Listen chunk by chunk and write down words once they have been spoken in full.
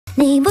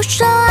你不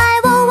说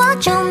爱我，我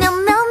就喵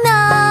喵喵。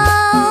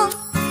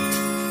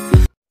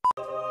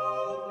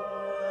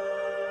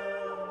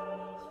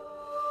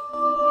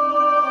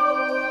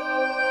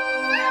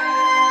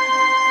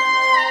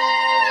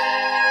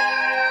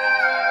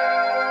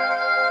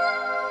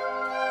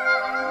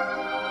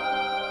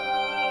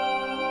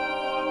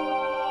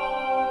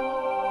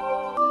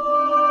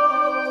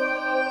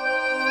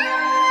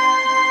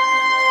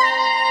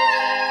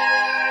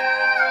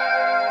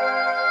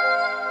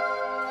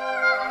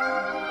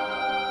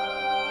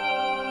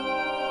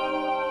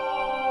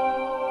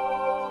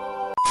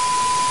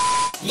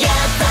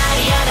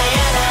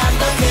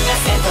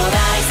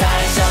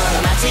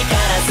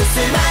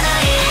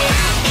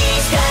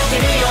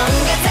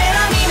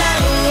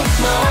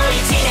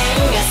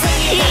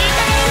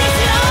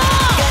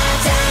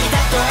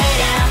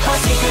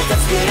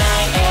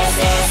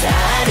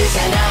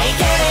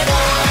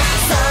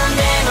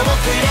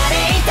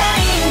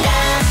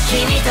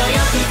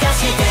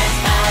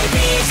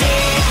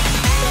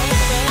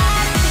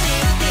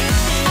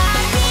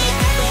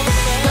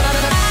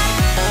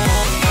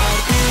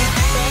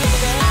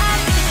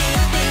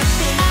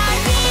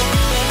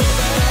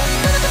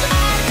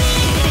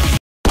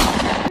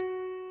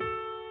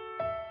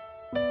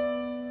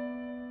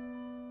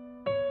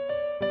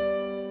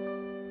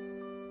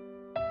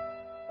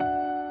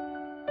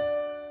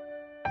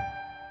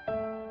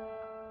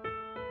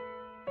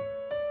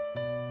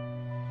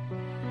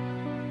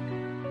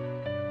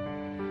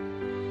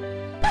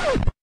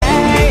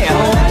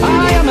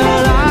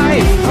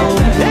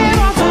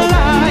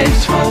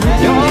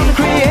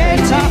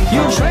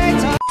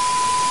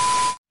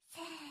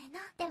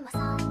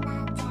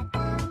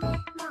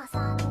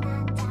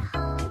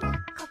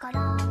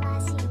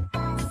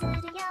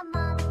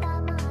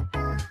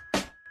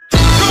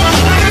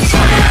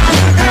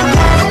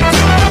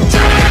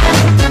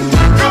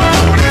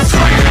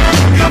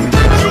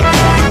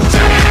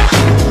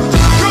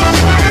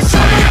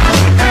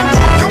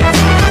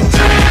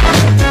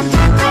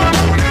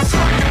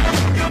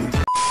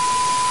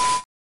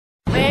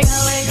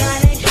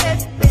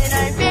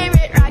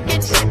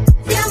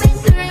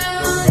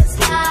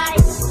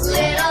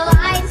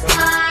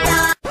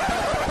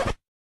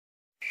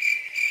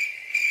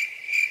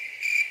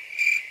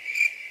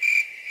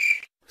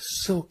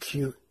So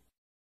cute.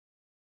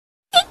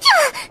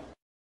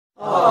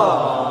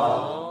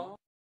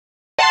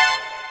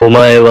 お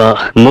前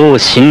はもう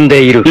死ん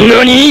でいる。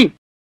何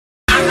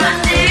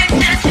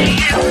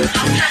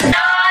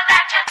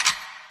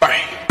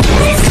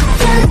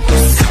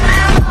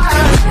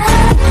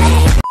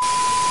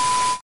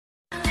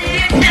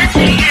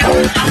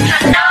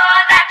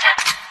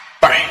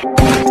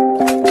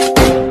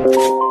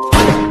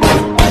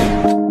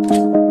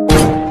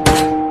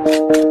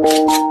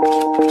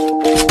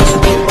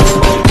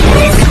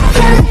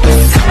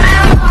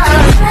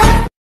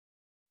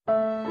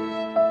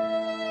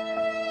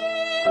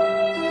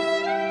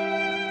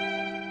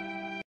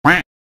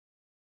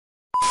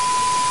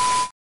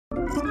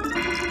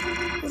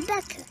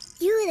？Rebecca,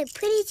 you are the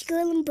prettiest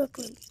girl in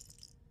Brooklyn.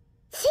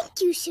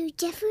 Thank you, Sir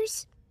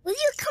Jeffers. Will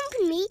you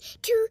accompany me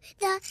to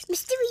the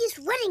mysterious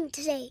wedding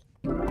today?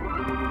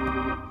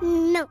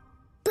 No.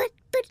 But,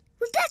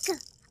 Rebecca,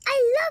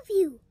 I love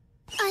you.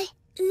 I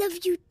love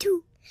you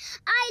too.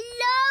 I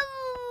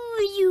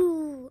love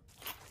you.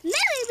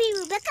 Marry me,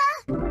 Rebecca.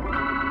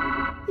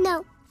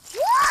 No.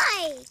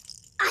 Why?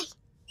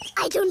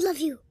 I don't love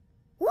you.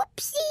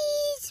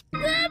 Whoopsies.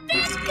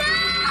 Rebecca!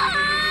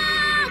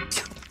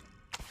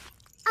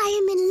 I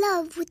am in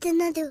love with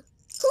another.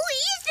 Who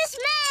is this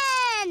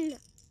man?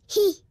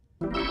 He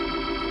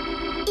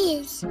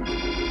is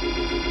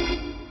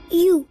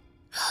you.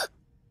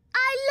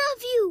 I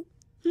love you.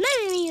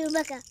 Marry me,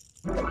 Rebecca.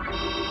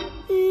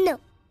 No.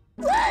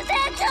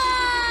 Rebecca!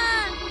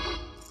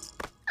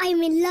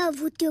 I'm in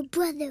love with your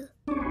brother.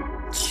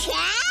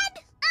 Chad?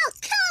 I'll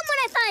kill him when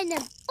I find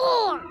him.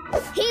 Or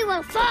he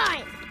will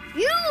find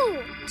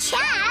you.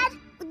 Chad,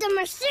 the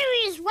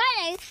mysterious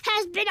wedding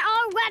has been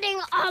our wedding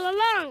all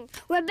along.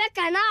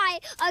 Rebecca and I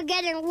are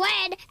getting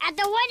wed at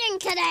the wedding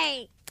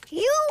today.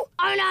 You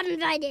are not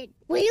invited.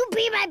 Will you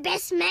be my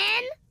best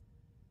man?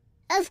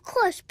 Of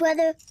course,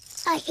 brother.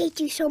 I hate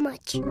you so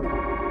much.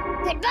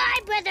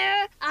 Goodbye,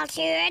 brother. I'll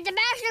see you at the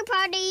bachelor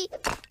party.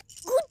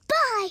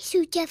 Goodbye,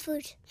 Sue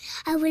Jeffers.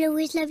 I will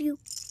always love you.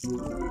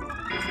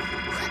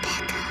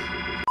 Rebecca.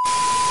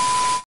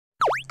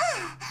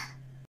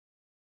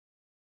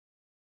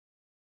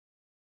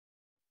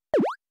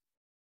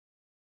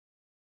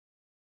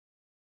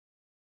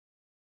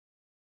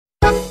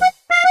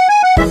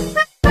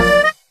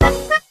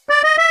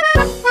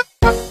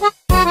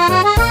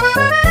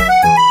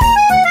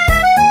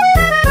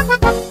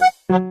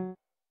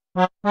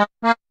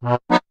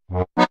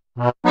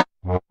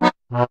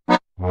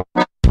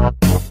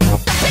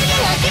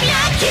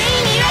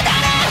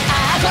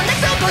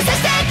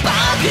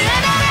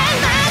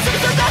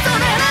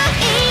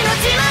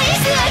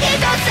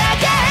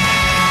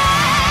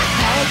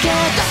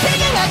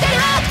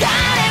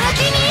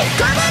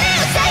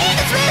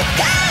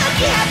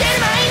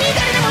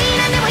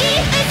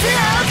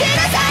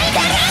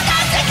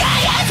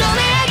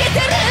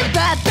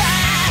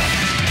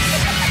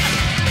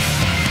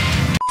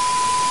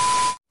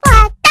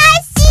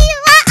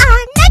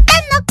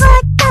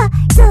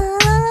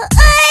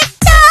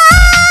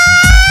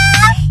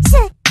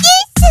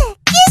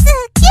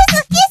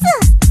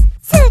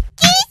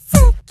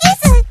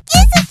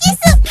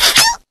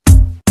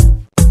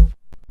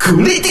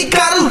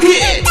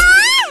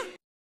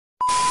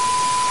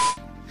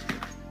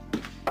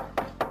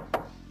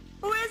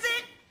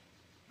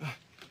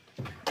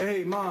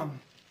 Hey, Mom.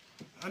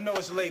 I know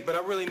it's late, but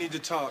I really need to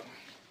talk.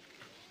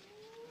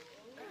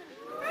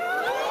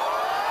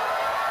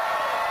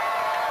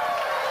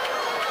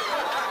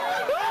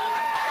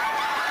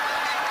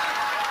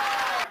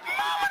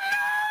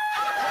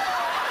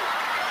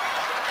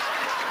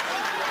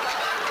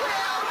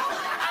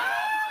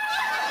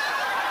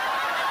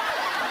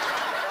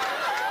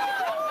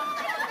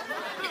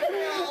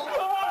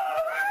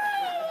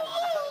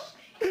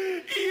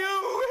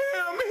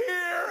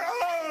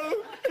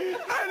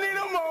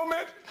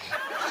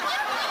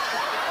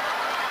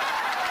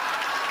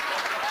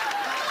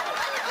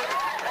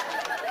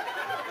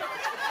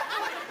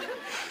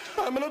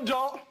 I'm an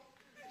adult.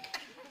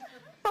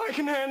 I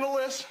can handle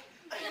this.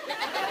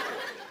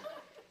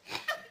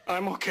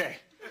 I'm okay.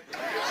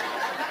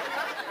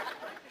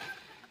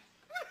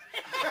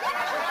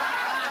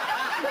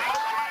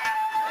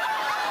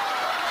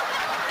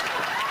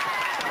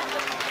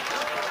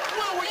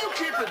 Well, will you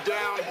keep it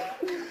down?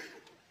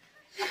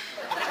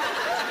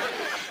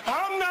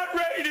 I'm not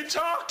ready to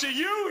talk to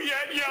you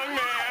yet, young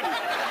man.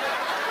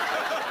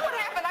 What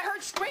happened? I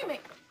heard screaming.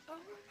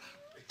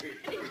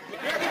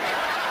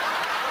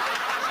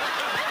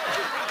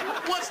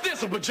 What's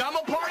this, a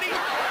pajama party?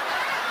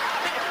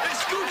 Hey,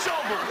 scooch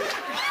over.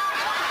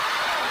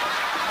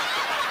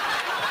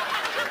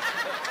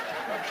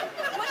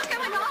 What's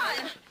going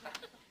on?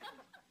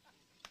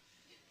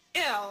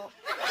 Ew.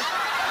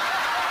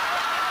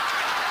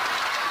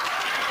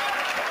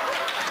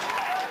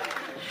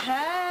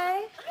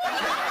 Hey.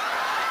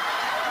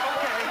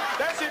 Okay,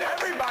 that's it.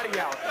 Everybody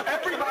out.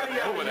 Everybody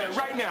out over there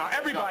right now.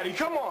 Everybody,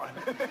 come on.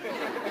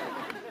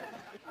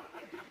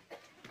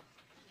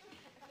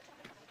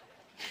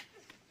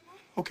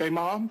 Okay,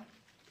 Mom,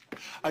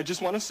 I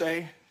just want to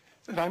say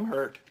that I'm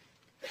hurt.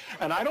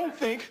 And I don't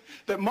think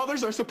that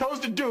mothers are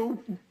supposed to do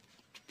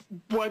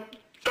what...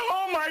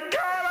 Oh, my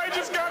God, I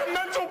just got a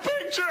mental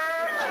picture!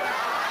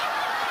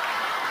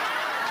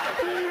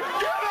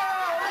 Get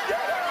out! Get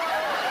out!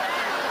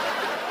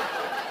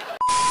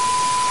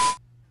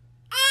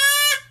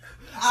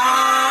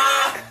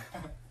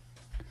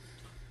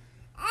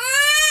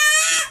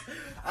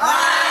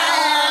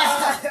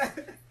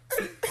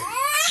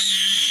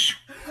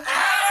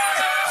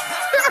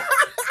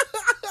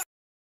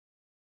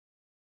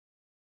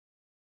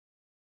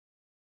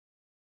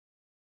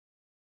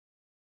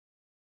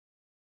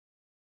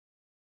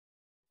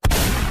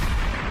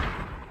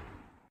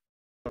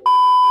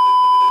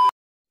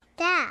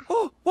 Dad.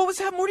 Oh, what was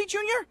that, Morty Jr.?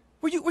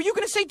 Were you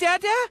gonna say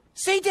Dada?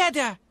 Say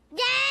Dada.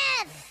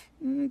 Death!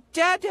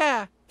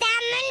 Dada.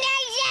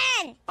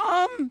 Domination!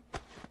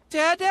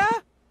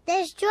 Dada?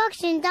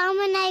 Destruction,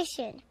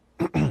 domination.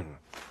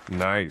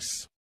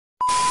 Nice.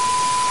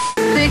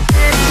 Big